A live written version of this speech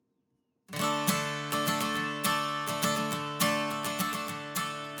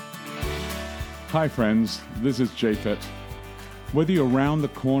Hi friends, this is Japhet. Whether you're around the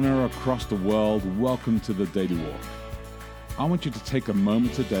corner or across the world, welcome to the Daily Walk. I want you to take a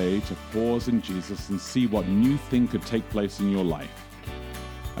moment today to pause in Jesus and see what new thing could take place in your life.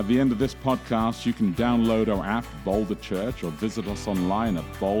 At the end of this podcast, you can download our app, Boulder Church, or visit us online at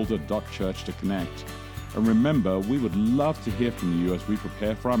boulder.church to connect. And remember, we would love to hear from you as we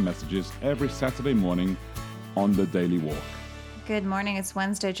prepare for our messages every Saturday morning on the Daily Walk. Good morning. It's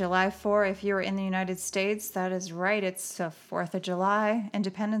Wednesday, July 4. If you're in the United States, that is right. It's 4th of July,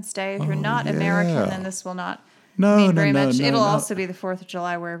 Independence Day. If you're not American, then this will not mean very much. It'll also be the 4th of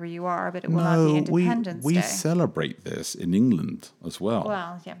July wherever you are, but it will not be Independence Day. We celebrate this in England as well.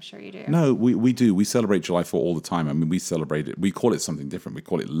 Well, yeah, I'm sure you do. No, we do. We celebrate July 4 all the time. I mean, we celebrate it. We call it something different. We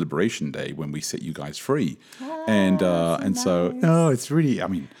call it Liberation Day when we set you guys free. So, no, it's really, I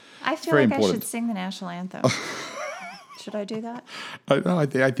feel very like important. I should sing the national anthem. Should I do that?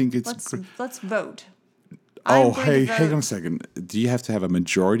 I think it's... Let's vote. Hang on a second. Do you have to have a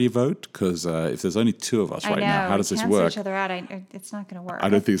majority vote? Because if there's only two of us right now, how does this work? I know, we cancel each other out. It's not going to work. I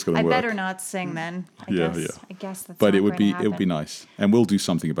don't think it's going to work. I better not sing then. I guess that's but not it would going to it would be nice. And we'll do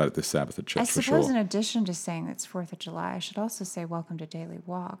something about it this Sabbath at church for sure. I suppose in addition to saying it's 4th of July, I should also say welcome to Daily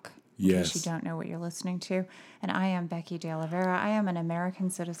Walk. In case you don't know what you're listening to. And I am Becky De Oliveira. I am an American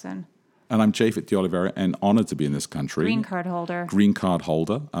citizen. And I'm Japhet De Oliveira, and honored to be in this country. Green card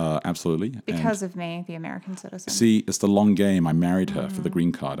holder, absolutely. Because of me, the American citizen. See, it's the long game. I married her for the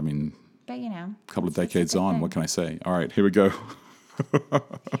green card. But a couple of decades on, what can I say? All right, here we go.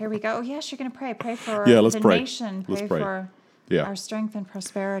 Here we go. Oh, yes, you're going to pray. Pray for let's the pray. Nation. Pray for our strength and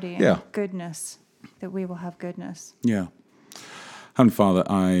prosperity and goodness, that we will have goodness. Yeah. Heavenly Father,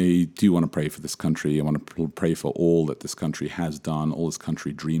 I do want to pray for this country. I want to pray for all that this country has done, all this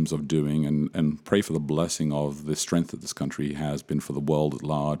country dreams of doing, and pray for the blessing of the strength that this country has been for the world at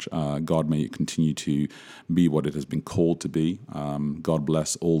large. God, may it continue to be what it has been called to be. God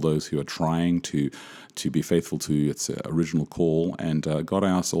bless all those who are trying to be faithful to its original call. And God,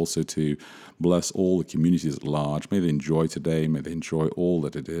 I ask also to bless all the communities at large. May they enjoy today. May they enjoy all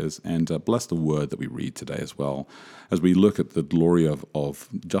that it is. And bless the word that we read today as well. As we look at the glory of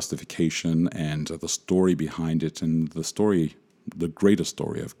justification and the story behind it and the greater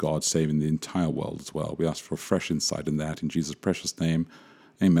story of God saving the entire world as well. We ask for fresh insight in that. In Jesus' precious name,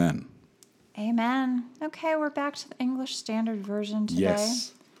 amen. Amen. Okay, we're back to the English Standard Version today.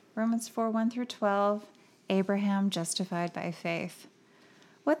 Yes. Romans 4, 1 through 12, Abraham justified by faith.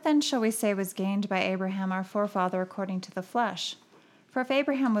 What then shall we say was gained by Abraham our forefather according to the flesh? For if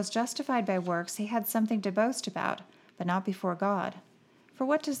Abraham was justified by works, he had something to boast about, but not before God. For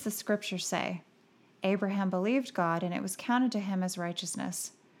what does the Scripture say? Abraham believed God, and it was counted to him as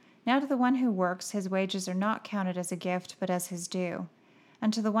righteousness. Now to the one who works, his wages are not counted as a gift, but as his due.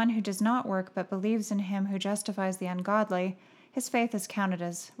 And to the one who does not work, but believes in him who justifies the ungodly, his faith is counted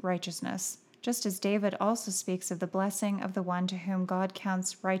as righteousness. Just as David also speaks of the blessing of the one to whom God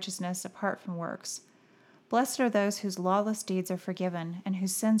counts righteousness apart from works. Blessed are those whose lawless deeds are forgiven, and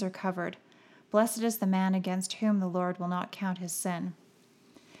whose sins are covered. Blessed is the man against whom the Lord will not count his sin.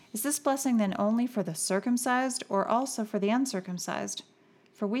 Is this blessing then only for the circumcised, or also for the uncircumcised?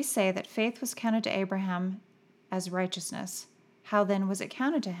 For we say that faith was counted to Abraham as righteousness. How then was it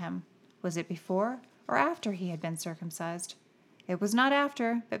counted to him? Was it before or after he had been circumcised? It was not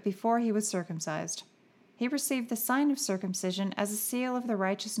after, but before he was circumcised. He received the sign of circumcision as a seal of the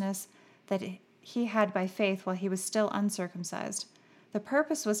righteousness that he had by faith while he was still uncircumcised. The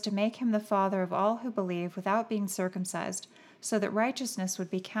purpose was to make him the father of all who believe without being circumcised, so that righteousness would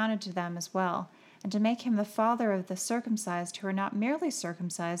be counted to them as well, and to make him the father of the circumcised who are not merely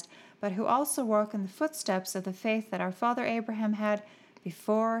circumcised, but who also walk in the footsteps of the faith that our father Abraham had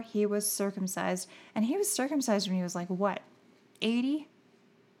before he was circumcised. And he was circumcised when he was 80?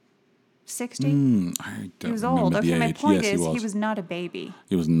 60? I don't He was old. remember the Okay, my age. point Yes, is he was not a baby.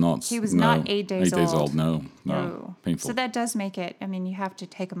 He was not. He was not 8 days 8 days old. No. Painful. So that does make it, you have to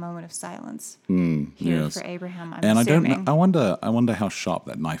take a moment of silence yes. for Abraham, and assuming. I wonder how sharp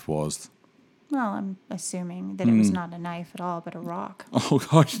that knife was. Well, I'm assuming that it was not a knife at all, but a rock. Oh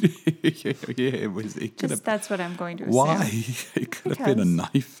gosh, it was. It could have. That's what I'm going to assume. Why? It could have been a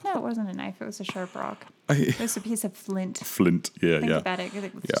knife. No, it wasn't a knife. It was a sharp rock. It was a piece of flint. Flint, Think about it.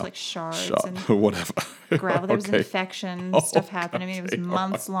 It was just like shards and whatever. gravel. There was infection. Stuff happened. It was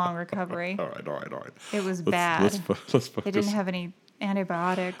months-long recovery. All right. It was bad. Let's focus. They didn't have any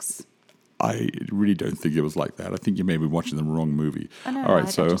antibiotics. I really don't think it was like that. I think you may be watching the wrong movie. Oh, no, all right,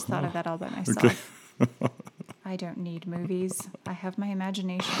 I just thought of that all by myself. Okay. I don't need movies. I have my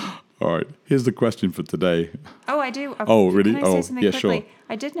imagination. All right. Here's the question for today. Oh, I do. Oh, really? Can I say something yeah, quickly? sure.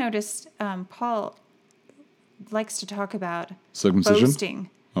 I did notice Paul likes to talk about Circumcision? boasting.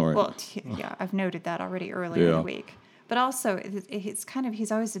 All right. Well, yeah, I've noted that already earlier in Yeah. the week. But also, it's kind of,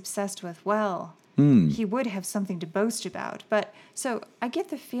 he's always obsessed with, well, Hmm. he would have something to boast about. But so I get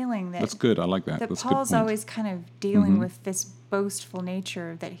the feeling That's that, good. I like that. that That's a Paul's good point. always kind of dealing with this boastful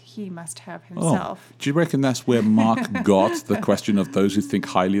nature that he must have himself. Do you reckon that's where Mark got the question of those who think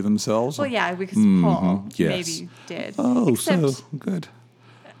highly of themselves? Well, yeah, because Paul yes. maybe did. Oh, Except, so good.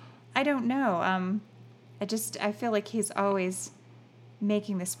 I don't know. I feel like he's always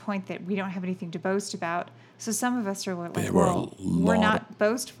making this point that we don't have anything to boast about. So some of us are like, There were a well, we're lot not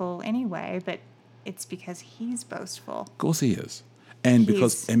boastful anyway, but it's because he's boastful. Of course he is. And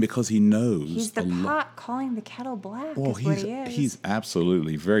because he knows He's the a lot. pot calling the kettle black. Well, is what he is. he's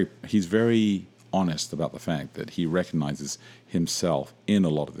absolutely very honest about the fact that he recognizes himself in a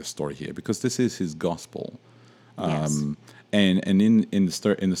lot of this story here, because this is his gospel. Yes. And in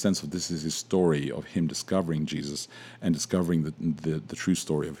the sense of this is his story of him discovering Jesus and discovering the true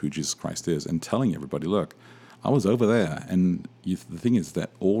story of who Jesus Christ is, and telling everybody, look, I was over there, and the thing is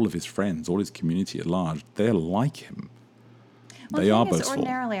that all of his friends, all his community at large, they're like him. Well, They the are thing is, boastful.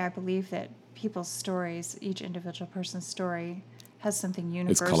 ordinarily, I believe that people's stories, each individual person's story, has something colored.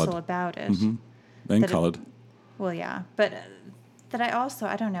 universal about it. Then that it- colored. Well, yeah, but that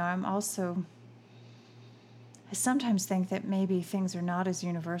I don't know, I sometimes think that maybe things are not as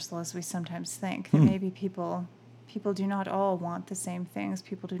universal as we sometimes think. That maybe people do not all want the same things.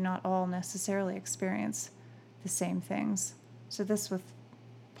 People do not all necessarily experience the same things. So this with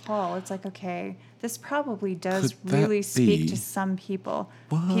Paul, it's like, okay, this probably does Could that really speak be- to some people.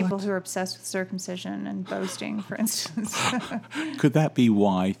 What? People who are obsessed with circumcision and boasting, for instance. Could that be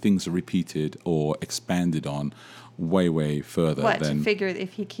why things are repeated or expanded on way further What, to than... figure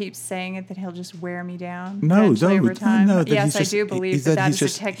if he keeps saying it, then he'll just wear me down No, eventually over time? that Yes, he's just- I do believe is that he's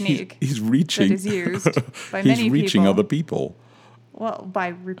is a technique He's reaching. that is used by he's many reaching people. other people. Well, by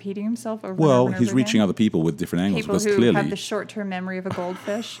repeating himself over Well, and over he's again. reaching other people with different angles, People because who clearly... have the short-term memory of a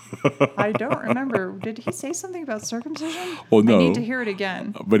goldfish. I don't remember. Did he say something about circumcision? Well, no. I need to hear it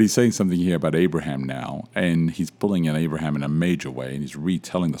again. But he's saying something here about Abraham now, and he's pulling in Abraham in a major way, and he's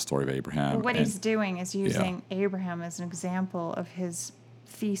retelling the story of Abraham. But what and he's doing is using Abraham as an example of his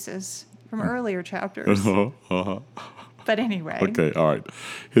thesis from earlier chapters. But anyway. Okay, all right.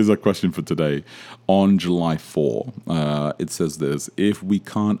 Here's our question for today. On July 4, it says this: if we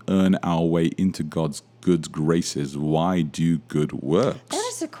can't earn our way into God's good graces, why do good works? That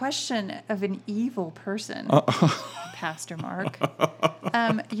is a question of an evil person, Pastor Mark.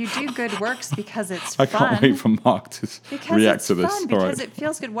 You do good works because it's I fun. can't wait for Mark to Because react it's to this. fun, All because right. it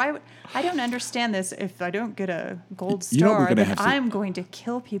feels good. Why would I don't understand this. If I don't get a gold You know what we're star, gonna then have to- I'm going to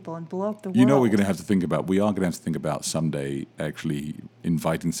kill people and blow up the world. You know what we're going to have to think about? We are going to have to think about someday actually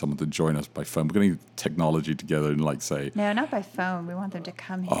inviting someone to join us by phone. We're going to get technology together and say, No, not by phone. We want them to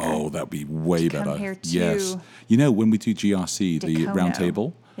come here. oh, that would be way Come better. here to yes. You know, when we do GRC, the Dacono. round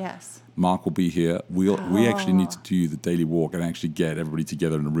table, Yes. Mark will be here. We actually need to do the daily walk and actually get everybody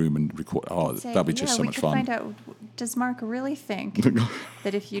together in a room and record. Oh, Say, that'd be just so we much could fun. Find out, does Mark really think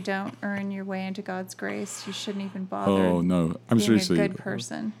that if you don't earn your way into God's grace, you shouldn't even bother Oh, no. I'm being seriously. a good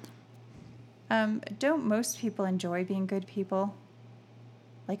person? Don't most people enjoy being good people?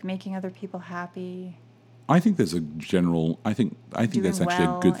 Like making other people happy? I think there's a general. I think Doing that's actually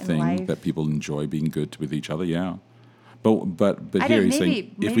well a good in thing life. that people enjoy being good with each other. Yeah, but I here don't- he's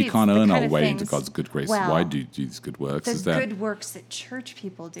saying maybe if we it's can't the earn kind our of way into things- God's good grace, well, why do you do these good works? The Is that good works that church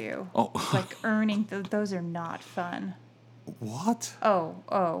people do, Oh. like earning, those are not fun. what?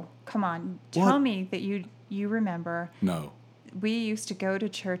 Oh, come on. What? Tell me that you remember. No. We used to go to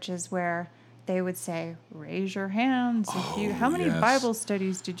churches where they would say, "Raise your hands if you." How many yes. Bible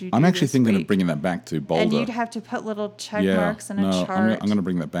studies did you do? I'm actually this thinking week? of bringing that back to Boulder. And you'd have to put little check yeah, marks in no, a chart. I'm going to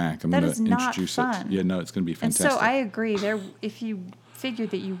bring that back. I'm That going is to not introduce fun. it. Yeah, no, it's going to be And fantastic. so I agree. If you figured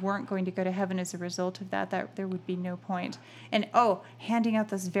that you weren't going to go to heaven as a result of that there would be no point. And handing out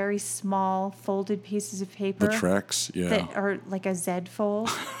those very small folded pieces of paper the tracks, yeah. that are like a Z fold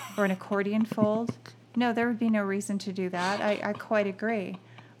or an accordion fold. No, there would be no reason to do that. I quite agree.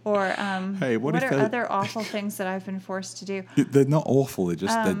 Or Hey, what if are they- other awful things that I've been forced to do? They're not awful. They're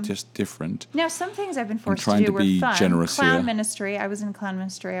just different. Now, some things I've been forced trying to do to were be fun. generous Clown here. ministry. I was in clown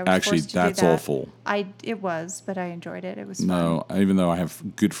ministry. I was Actually, forced to that's do that. awful. It was, but I enjoyed it. It was fun. No, even though I have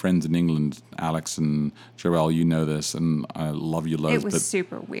good friends in England, Alex and Joelle, you know this, and I love you loads. It was but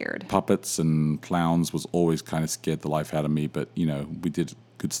super weird. puppets and clowns was always kind of scared the life out of me. But we did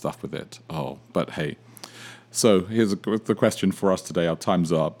good stuff with it. Oh, but hey, So here's the question for us today. Our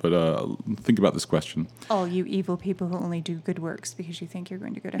time's up, but think about this question. All you evil people who only do good works because you think you're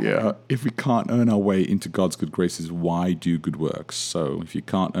going to go to heaven. Yeah, if we can't earn our way into God's good graces, why do good works? So if you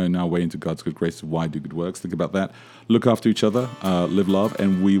can't earn our way into God's good graces, why do good works? Think about that. Look after each other, live love,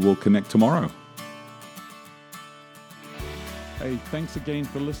 and we will connect tomorrow. Hey, thanks again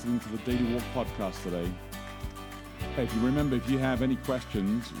for listening to the Daily Walk podcast today. Hey, if you have any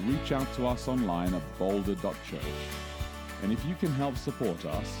questions, reach out to us online at boulder.church. And if you can help support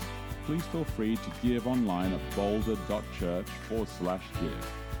us, please feel free to give online at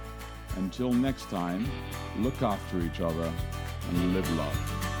boulder.church/give. Until next time, look after each other and live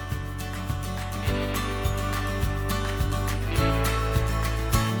love.